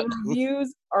Yep. the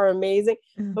reviews are amazing,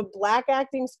 but Black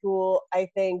Acting School, I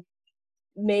think,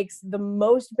 makes the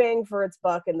most bang for its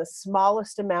buck in the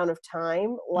smallest amount of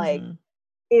time. Like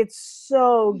it's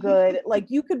so good. Like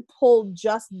you could pull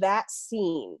just that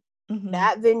scene,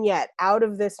 that vignette out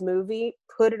of this movie,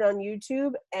 put it on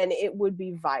YouTube, and it would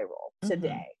be viral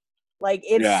today. Like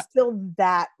it's still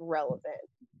that relevant.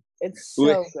 It's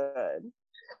so good.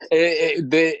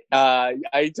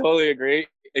 I totally agree.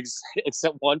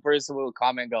 Except one person will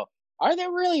comment and go, are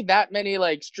there really that many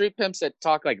like street pimps that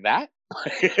talk like that?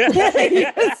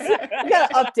 Yes. You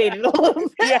gotta update it a little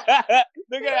bit. Yeah,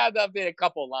 they're gonna have to update a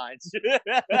couple lines.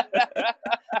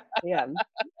 Yeah.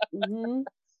 Mm-hmm.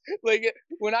 Like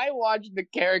when I watch the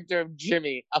character of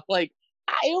Jimmy, I'm like,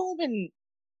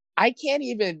 I can't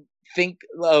even think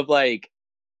of like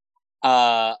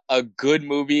a good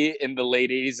movie in the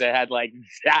late 80s that had like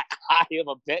that high of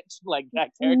a pitch, like that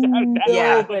character had that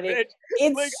high of a pitch.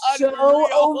 It's like, so unreal.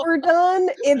 overdone.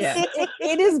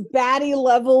 It is baddie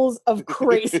levels of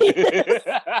craziness.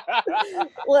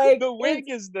 Like the wig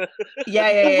is the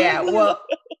yeah. Well,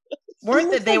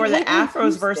 weren't they were the Whitney Afros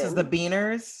Houston. versus the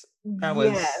Beaners? That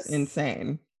was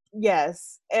insane.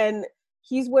 Yes, and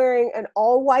he's wearing an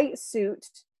all-white suit,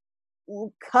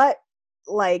 cut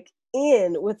like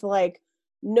in with like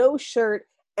no shirt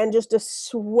and just a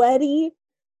sweaty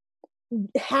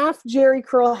half Jerry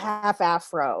curl, half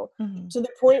afro, to the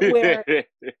point where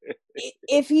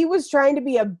if he was trying to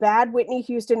be a bad Whitney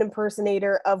Houston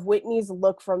impersonator of Whitney's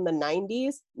look from the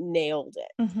 90s, nailed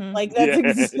it. Like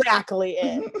that's exactly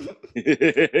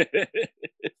it.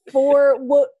 For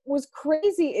what was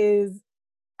crazy is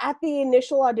at the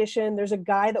initial audition, there's a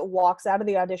guy that walks out of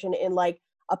the audition in like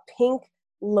a pink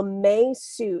lame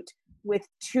suit with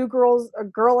two girls, a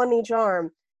girl on each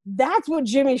arm. That's what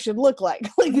Jimmy should look like.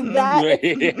 Like that.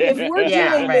 If we're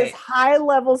doing this high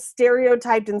level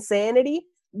stereotyped insanity,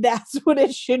 that's what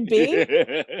it should be.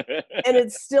 And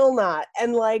it's still not.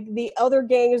 And like the other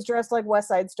gang is dressed like West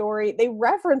Side Story. They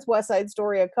reference West Side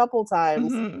Story a couple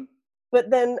times, but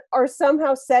then are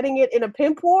somehow setting it in a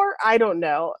pimp war. I don't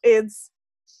know. It's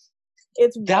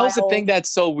that was the thing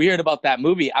that's so weird about that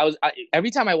movie.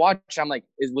 Every time I watch, I'm like,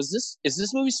 is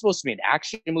this movie supposed to be an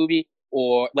action movie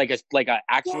or like a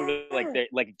action movie,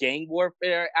 like a gang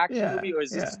warfare action movie, or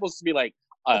is this supposed to be like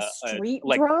a street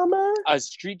drama? A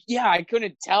street? Yeah, I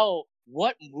couldn't tell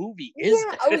what movie is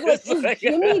this? I was like, is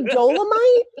Jimmy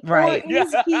Dolomite? Right. Or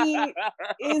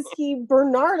is he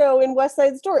Bernardo in West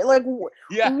Side Story? Like, what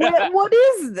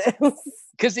is this?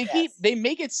 Because they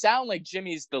make it sound like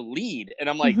Jimmy's the lead, and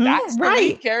I'm like, that's the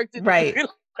lead character. Right.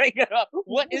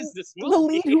 What is this movie? The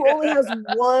lead who only has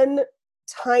one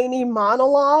tiny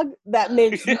monologue that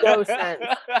makes no sense.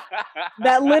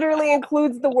 That literally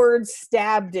includes the word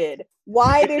stabbed.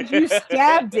 Why did you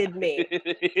stabbed me?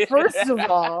 First of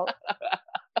all,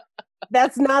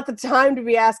 that's not the time to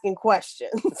be asking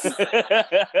questions.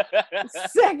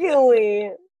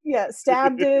 Secondly,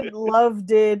 stabbed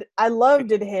loved it. I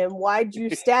loved it him. Why'd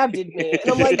you stabbed me?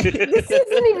 And I'm like, this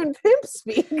isn't even pimp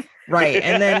speak. Right.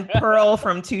 And then Pearl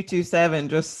from 227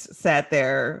 just sat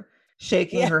there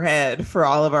shaking her head for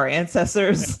all of our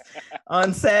ancestors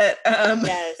on set.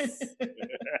 Yes.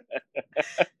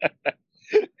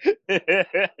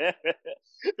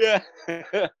 Yeah.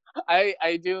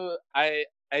 I do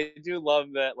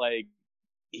love that, like,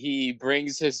 he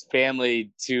brings his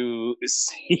family to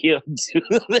see him do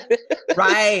this.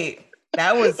 Right.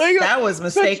 That was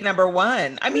mistake number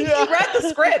one. I mean, he read the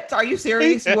script. Are you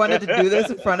serious? You wanted to do this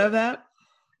in front of them?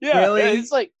 Yeah, Really?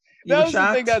 it's like You that were was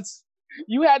the thing. shocked?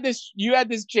 You had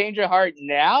this change of heart.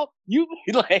 Now you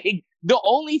like the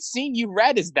only scene you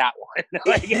read is that one.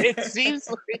 Like it seems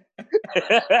like.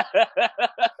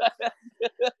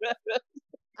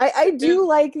 I do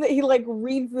like that he like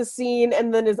reads the scene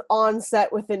and then is on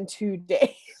set within 2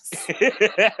 days.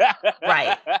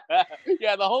 Right.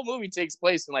 Yeah, the whole movie takes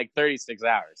place in like 36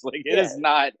 hours. Like it Yeah. is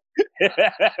not.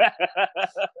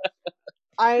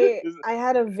 I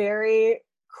had a very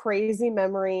crazy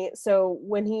memory. So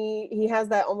when he has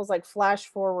that almost like flash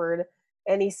forward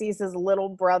and he sees his little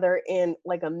brother in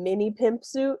like a mini pimp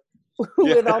suit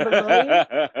with all the money.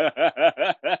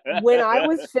 When I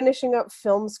was finishing up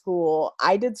film school,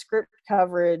 I did script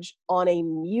coverage on a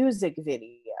music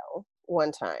video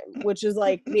one time, which is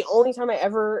like the only time I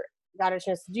ever got a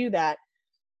chance to do that.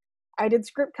 I did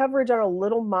script coverage on a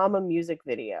Little Mama music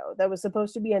video that was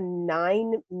supposed to be a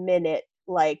 9-minute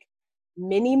like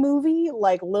mini movie,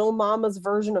 like Lil Mama's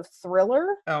version of Thriller.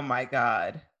 Oh my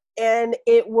God. And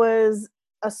it was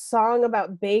a song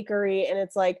about bakery, and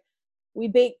it's like, we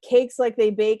bake cakes like they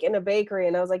bake in a bakery.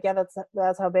 And I was like, yeah,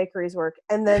 that's how bakeries work.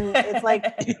 And then it's like,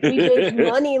 we bake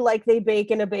money like they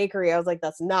bake in a bakery. I was like,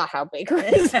 that's not how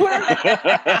bakeries work.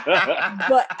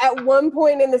 But at one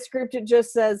point in the script, it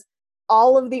just says,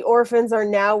 all of the orphans are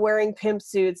now wearing pimp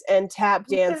suits and tap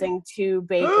dancing to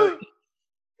bakery.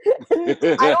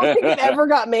 I don't think it ever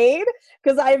got made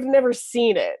because I've never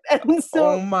seen it. And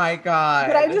so, oh my God.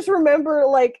 But I just remember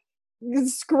like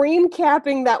screen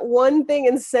capping that one thing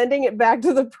and sending it back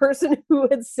to the person who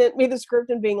had sent me the script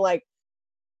and being like,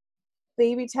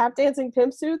 baby tap dancing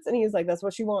pimp suits? And he's like, that's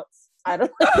what she wants. I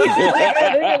don't know.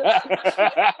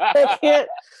 I can't.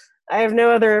 I have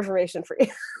no other information for you.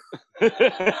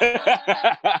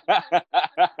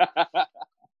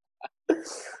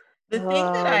 The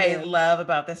thing that I love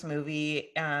about this movie,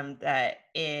 that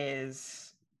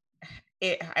is,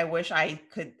 I wish I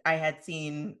had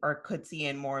seen or could see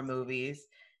in more movies,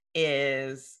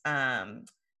 is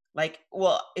like,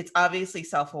 well, it's obviously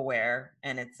self-aware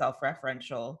and it's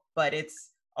self-referential, but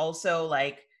it's also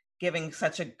like giving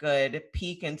such a good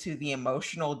peek into the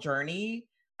emotional journey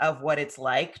of what it's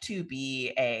like to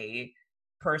be a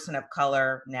person of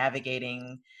color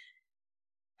navigating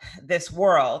this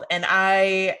world. And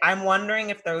I'm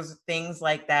wondering if there's things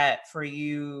like that for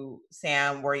you,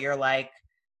 Sam, where you're like,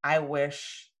 I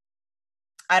wish,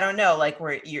 I don't know, like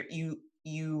where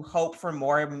you hope for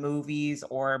more movies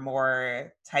or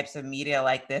more types of media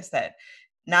like this that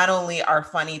not only are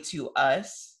funny to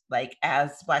us, like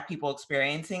as Black people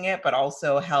experiencing it, but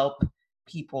also help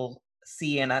people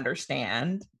see and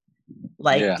understand.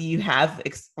 Like, do you have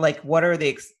like, what are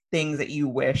the things that you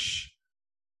wish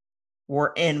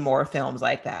were in more films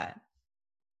like that?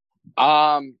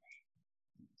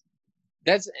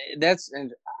 That's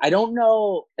and I don't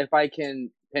know if I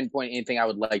can pinpoint anything I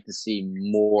would like to see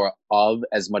more of,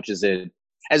 as much as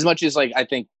like I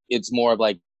think it's more of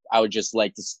like I would just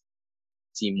like to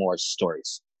see more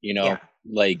stories, you know.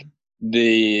 Like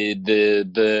the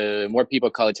more people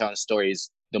of color telling stories,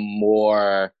 the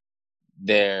more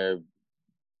they're,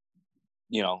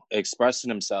 you know, expressing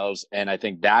themselves. And I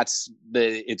think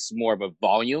it's more of a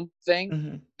volume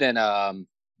thing than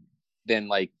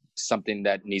like something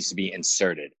that needs to be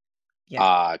inserted.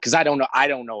 Because I don't know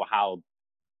how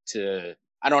to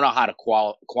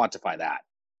quantify that,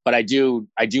 but I do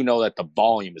know that the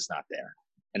volume is not there,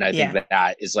 and I think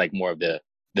that is like more of the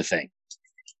thing.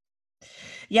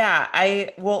 Yeah,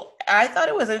 I thought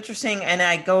it was interesting, and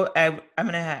I'm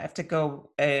gonna have to go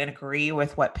and agree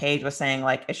with what Paige was saying.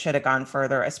 Like, it should have gone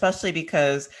further, especially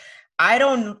because I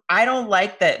don't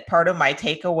like that. Part of my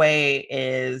takeaway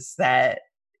is that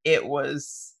it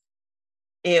was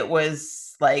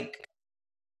like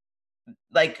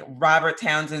Robert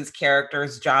Townsend's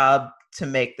character's job to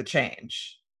make the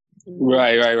change.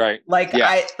 Right. Like,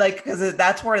 yeah. Because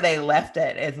that's where they left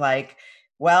it. It's like,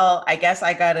 well, I guess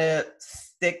I gotta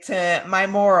stick to my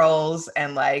morals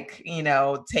and, like, you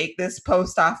know, take this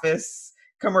post office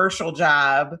commercial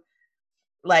job.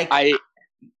 Like,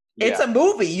 it's a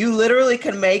movie. You literally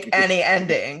can make any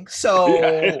ending.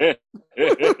 So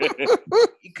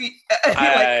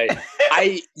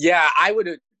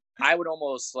I would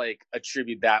almost like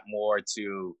attribute that more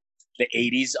to the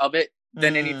 80s of it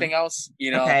than anything else, you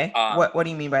know. Okay. What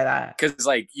do you mean by that? Because,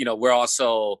 like, you know, we're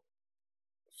also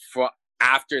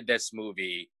after this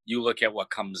movie, you look at what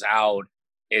comes out,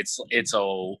 it's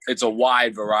a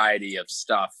wide variety of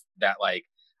stuff that, like,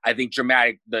 I think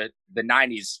the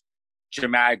 90s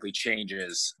dramatically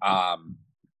changes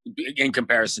in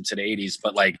comparison to the 80s.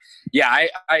 But like, yeah,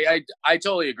 I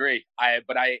totally agree. I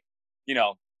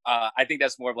think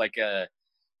that's more of like a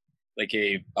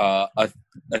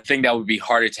thing that would be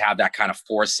harder to have that kind of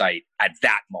foresight at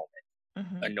that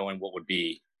moment, and knowing what would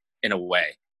be in a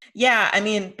way. Yeah, I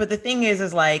mean, but the thing is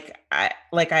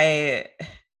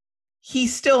he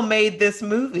still made this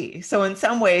movie. So in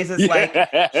some ways it's like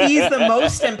he's the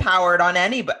most empowered on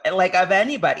anybody, like of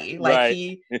anybody. Like right.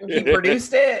 he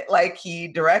produced it, like he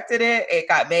directed it, it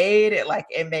got made, it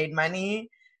made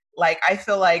money. Like I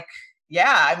feel like,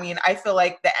 yeah, I mean, I feel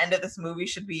like the end of this movie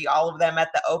should be all of them at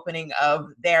the opening of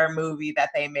their movie that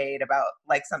they made about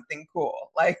like something cool.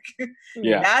 Like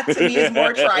that to me is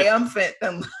more triumphant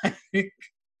than like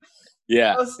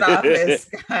post office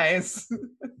guys.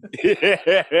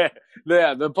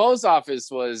 Yeah, the post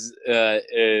office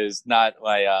is not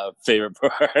my favorite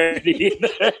part either.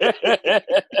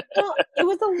 Well, it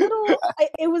was a little.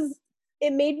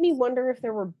 It made me wonder if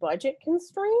there were budget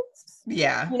constraints.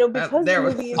 Yeah, because there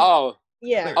the movie. About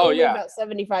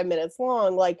 75 minutes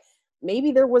long. Like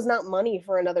maybe there was not money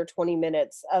for another 20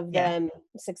 minutes of them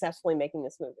successfully making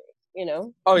this movie.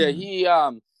 Oh yeah, he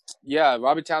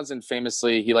Robert Townsend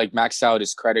famously, he like maxed out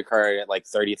his credit card at like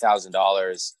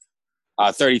 $30,000.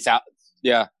 30,000.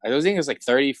 Yeah, I think it was like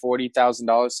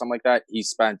 $40,000, something like that. He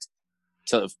spent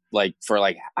for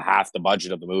half the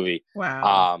budget of the movie.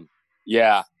 Wow.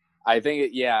 Yeah, I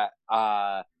think and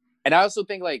I also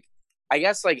think like, I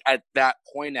guess like at that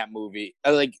point in that movie,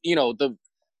 I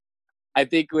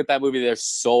think with that movie they're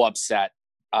so upset,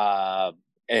 and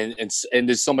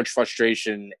there's so much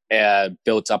frustration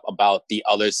built up about the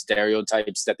other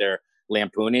stereotypes that they're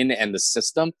lampooning and the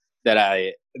system that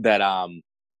I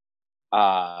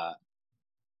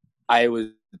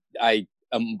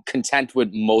am content with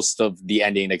most of the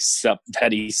ending except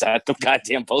that he's at the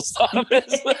goddamn post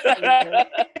office.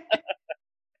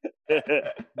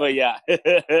 But yeah,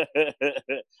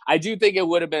 I do think it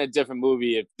would have been a different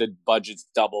movie if the budget's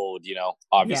doubled,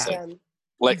 obviously.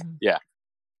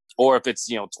 Or if it's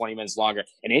 20 minutes longer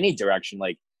in any direction.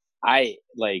 I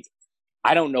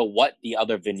don't know what the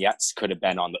other vignettes could have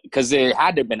been on because there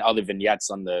had to have been other vignettes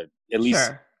on at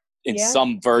least in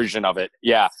some version of it.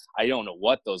 Yeah, I don't know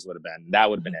what those would have been. That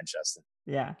would have been interesting.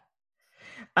 Yeah.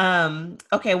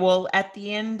 Okay, well, at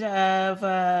the end of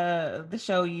the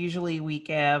show, usually we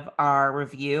give our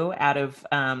review out of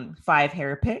 5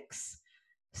 hair picks.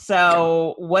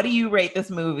 So what do you rate this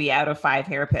movie out of 5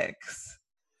 hair picks?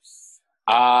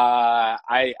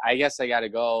 I guess I gotta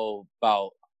go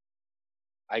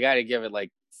I gotta give it like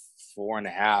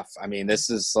 4.5. I mean, this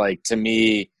is like, to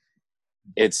me,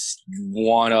 it's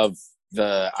one of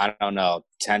the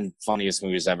 10 funniest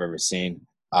movies I've ever seen.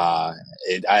 I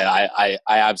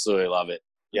absolutely love it.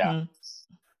 Yeah.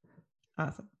 Mm-hmm.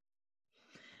 Awesome.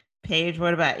 Paige,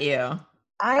 what about you?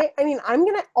 I mean, I'm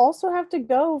gonna also have to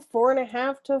go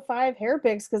 4.5 to 5 hair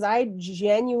picks because I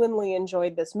genuinely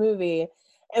enjoyed this movie.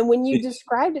 And when you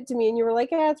described it to me and you were like,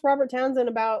 yeah, it's Robert Townsend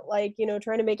about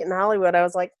trying to make it in Hollywood, I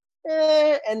was like,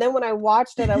 eh. And then when I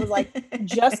watched it, I was like,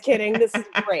 just kidding, this is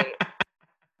great.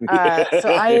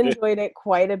 So I enjoyed it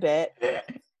quite a bit.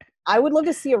 I would love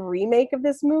to see a remake of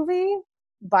this movie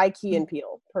by Key and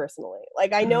Peele, personally.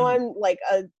 Like, I know I'm like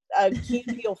a Key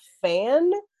and Peele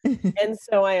fan, and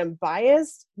so I am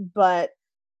biased, but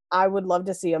I would love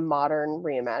to see a modern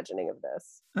reimagining of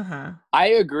this. Uh-huh.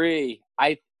 I agree.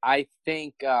 I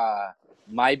think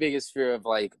my biggest fear of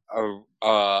like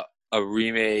a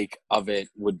remake of it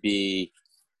would be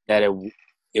that it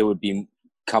would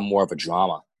become more of a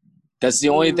drama. That's the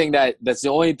only thing that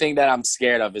I'm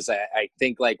scared of. Is I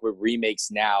think like with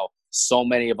remakes now, so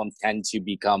many of them tend to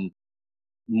become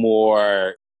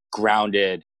more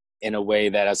grounded in a way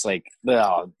that it's like,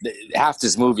 half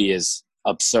this movie is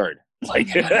absurd.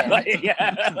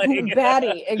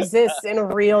 Batty exists in a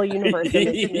real universe.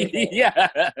 Yeah.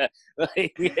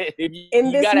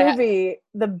 In this movie,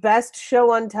 the best show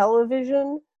on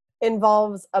television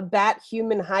involves a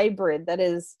bat-human hybrid that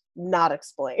is not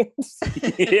explained.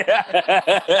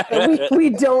 we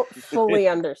don't fully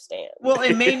understand. Well,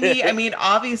 it made me,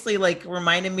 obviously,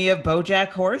 reminded me of BoJack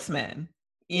Horseman,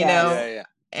 you know? Yeah.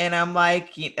 And I'm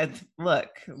like, look,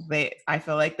 I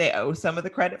feel like they owe some of the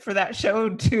credit for that show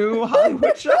to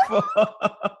Hollywood Shuffle.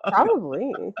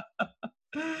 Probably.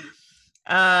 So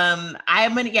I'm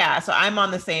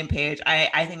on the same page.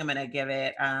 I think I'm gonna give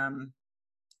it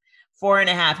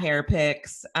 4.5 hair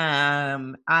picks.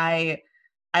 I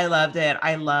I loved it.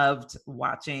 I loved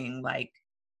watching like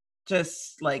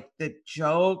just like the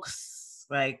jokes.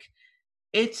 Like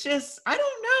it's just, I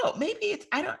don't know. Maybe it's,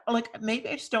 I don't like, maybe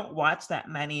I just don't watch that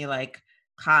many like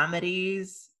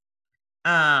comedies.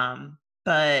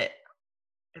 But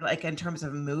like in terms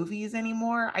of movies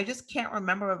anymore, I just can't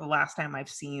remember the last time I've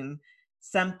seen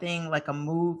something like a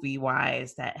movie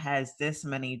wise that has this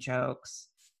many jokes.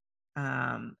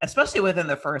 Especially within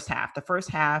the first half. The first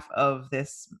half of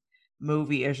this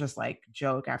movie is just like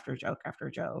joke after joke after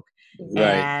joke.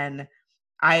 Right. And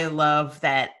I love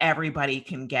that everybody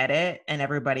can get it and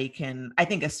everybody can, I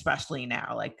think especially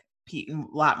now, like a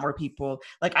lot more people,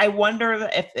 like I wonder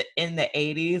if in the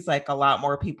 80s, like a lot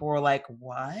more people were like,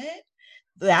 what?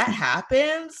 That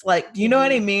happens? Like, do you know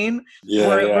what I mean? Yeah,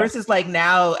 Versus like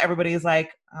now everybody's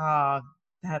like, oh,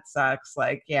 that sucks.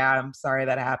 Like, yeah, I'm sorry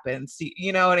that happens.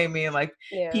 You know what I mean? Like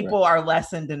people are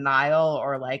less in denial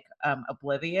or like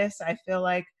oblivious, I feel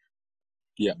like.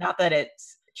 Yeah. Not that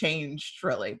it's changed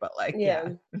really, but like, yeah.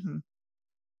 Mm-hmm.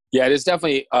 Yeah, there's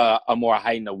definitely a more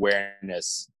heightened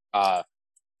awareness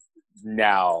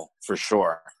now for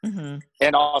sure. Mm-hmm.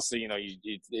 And also, you know,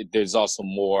 there's also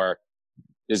more,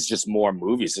 there's just more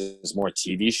movies, there's more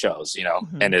TV shows, you know,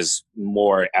 and there's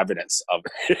more evidence of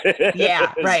it.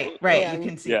 Yeah, right. Yeah. You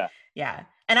can see. Yeah.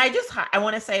 And I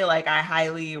want to say, like, I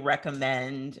highly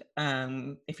recommend,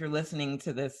 if you're listening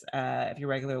to this, if you're a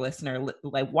regular listener,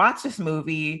 like watch this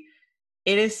movie.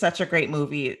 It is such a great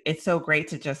movie. It's so great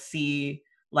to just see,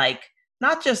 like,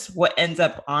 not just what ends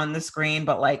up on the screen,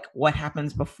 but like what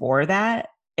happens before that.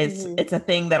 It's a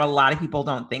thing that a lot of people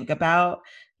don't think about.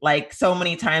 Like so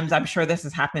many times, I'm sure this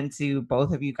has happened to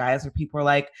both of you guys, where people are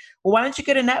like, well, why don't you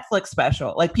get a Netflix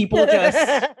special? Like people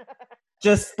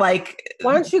just like,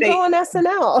 why don't you go on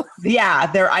SNL? Yeah.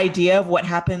 Their idea of what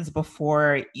happens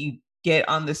before you get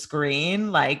on the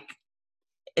screen, like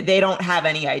they don't have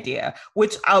any idea,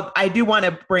 which I do want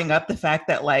to bring up the fact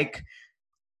that like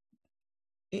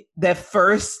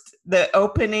the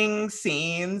opening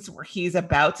scenes where he's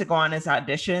about to go on his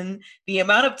audition, the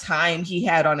amount of time he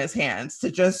had on his hands to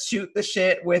just shoot the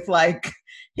shit with like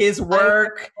his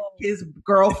work, his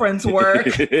girlfriend's work.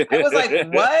 I was like,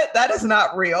 what? That is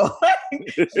not real.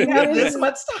 You have this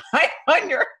much time on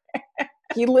your hands.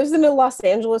 He lives in Los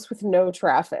Angeles with no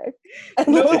traffic.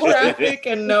 No traffic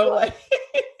and no like.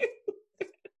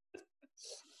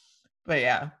 But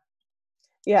yeah.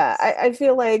 Yeah, I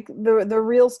feel like the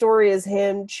real story is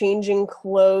him changing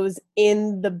clothes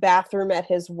in the bathroom at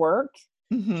his work,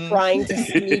 trying to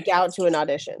sneak out to an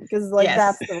audition. Because like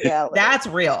that's the reality. That's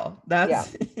real.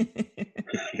 That's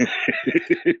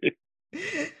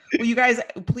Well, you guys,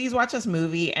 please watch this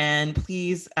movie and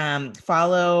please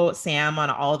follow Sam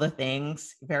on all the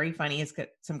things. Very funny. He's got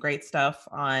some great stuff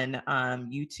on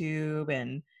YouTube,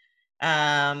 and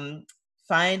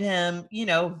find him, you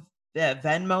know,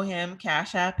 Venmo him,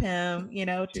 Cash App him, you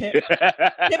know, tip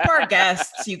our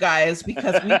guests, you guys,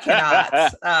 because we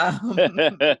cannot.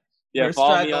 Yeah,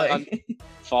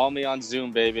 follow me on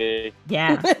Zoom, baby.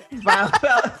 Yeah,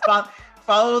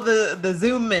 follow the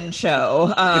Zoom-in show.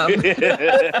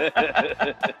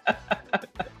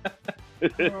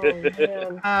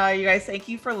 You guys, thank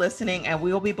you for listening, and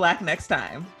we will be back next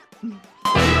time.